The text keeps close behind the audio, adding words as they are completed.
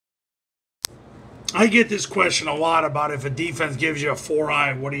I get this question a lot about if a defense gives you a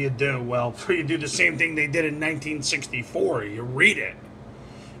 4-eye, what do you do? Well, you do the same thing they did in 1964. You read it.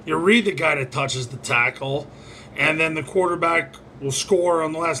 You read the guy that touches the tackle, and then the quarterback will score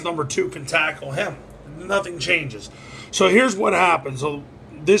unless number 2 can tackle him. Nothing changes. So here's what happens. So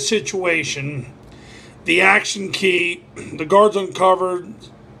this situation, the action key, the guard's uncovered.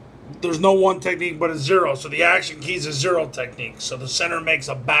 There's no one technique but a zero. So the action key is a zero technique. So the center makes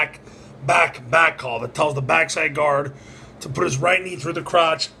a back call that tells the backside guard to put his right knee through the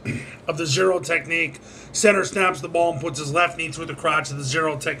crotch of the zero technique. Center snaps the ball and puts his left knee through the crotch of the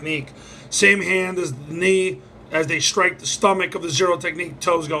zero technique. Same hand as the knee as they strike the stomach of the zero technique,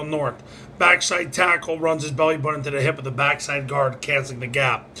 toes go north. Backside tackle runs his belly button to the hip of the backside guard, canceling the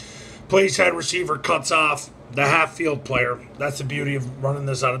gap. Place head receiver cuts off the half field player. That's the beauty of running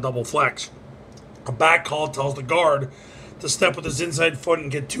this out of double flex. A back call tells the guard to step with his inside foot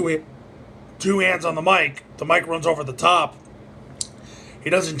and get two hands on the mic. The mic runs over the top. He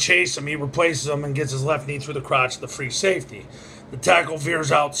doesn't chase him. He replaces him and gets his left knee through the crotch of the free safety. The tackle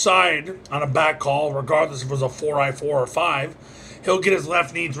veers outside on a back call, regardless if it was a 4-eye 4 or 5. He'll get his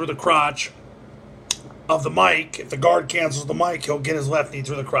left knee through the crotch of the mic. If the guard cancels the mic, he'll get his left knee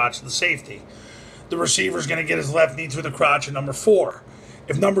through the crotch of the safety. The receiver's going to get his left knee through the crotch of number 4.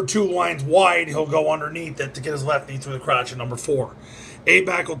 If number 2 lines wide, he'll go underneath it to get his left knee through the crotch of number 4.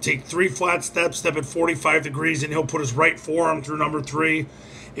 A-back will take 3 flat steps, step at 45 degrees, and he'll put his right forearm through number 3.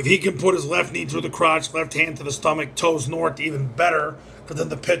 If he can put his left knee through the crotch, left hand to the stomach, toes north, even better, because then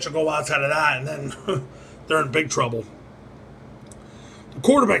the pitch will go outside of that, and then they're in big trouble. The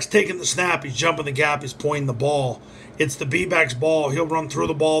quarterback's taking the snap, he's jumping the gap, he's pointing the ball. It's the B-back's ball. He'll run through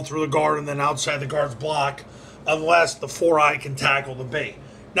the ball, through the guard, and then outside the guard's block, unless the 4-eye can tackle the B.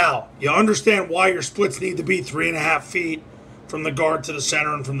 Now, you understand why your splits need to be 3.5 feet from the guard to the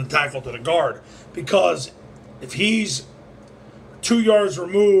center and from the tackle to the guard. Because if he's 2 yards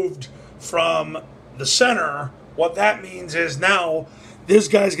removed from the center, what that means is now this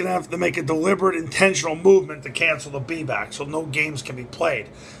guy's going to have to make a deliberate, intentional movement to cancel the B-back, so no games can be played.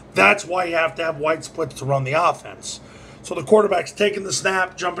 That's why you have to have wide splits to run the offense. So the quarterback's taking the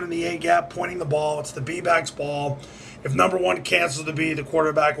snap, jumping in the A-gap, pointing the ball. It's the B-back's ball. If number 1 cancels the B, the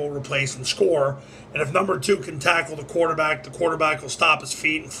quarterback will replace and score. And if number 2 can tackle the quarterback will stop his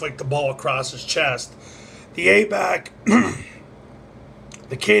feet and flick the ball across his chest. The A-back,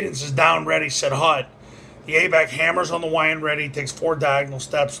 the cadence is down, ready, set, hut. The A-back hammers on the wind ready, takes 4 diagonal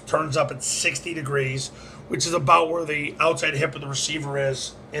steps, turns up at 60 degrees, which is about where the outside hip of the receiver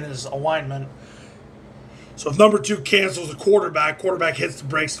is in his alignment. So if number 2 cancels the quarterback hits the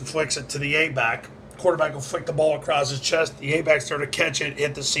brakes and flicks it to the A-back. Quarterback will flick the ball across his chest. The A-back's there to catch it,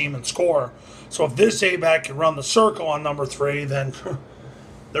 hit the seam, and score. So if this A-back can run the circle on number 3, then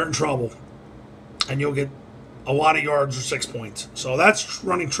they're in trouble. And you'll get a lot of yards or 6 points. So that's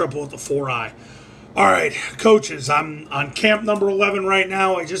running triple with the 4-eye. All right, coaches, I'm on camp number 11 right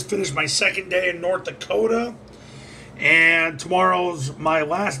now. I just finished my second day in North Dakota. And tomorrow's my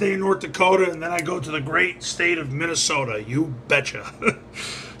last day in North Dakota, and then I go to the great state of Minnesota. You betcha.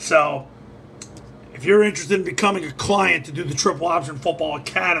 So if you're interested in becoming a client to do the Triple Option Football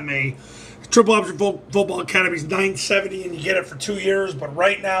Academy, Triple Option Football Academy is $970 and you get it for 2 years. But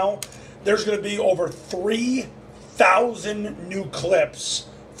right now, there's going to be over 3,000 new clips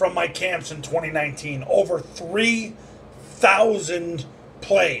from my camps in 2019. Over 3,000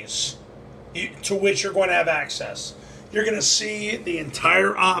 plays to which you're going to have access. You're going to see the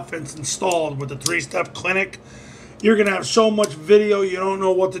entire offense installed with the 3-step clinic. You're going to have so much video you don't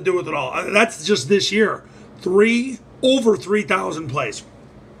know what to do with it all. That's just this year. Over 3,000 plays.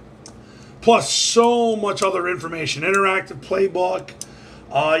 Plus so much other information. Interactive playbook.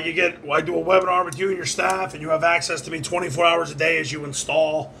 I do a webinar with you and your staff, and you have access to me 24 hours a day as you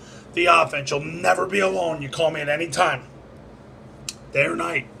install the offense. You'll never be alone. You call me at any time, day or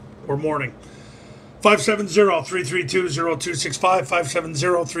night or morning. 570-332-0265,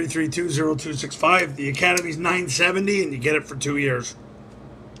 570-332-0265. The Academy's $970, and you get it for 2 years.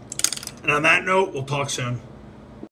 And on that note, we'll talk soon.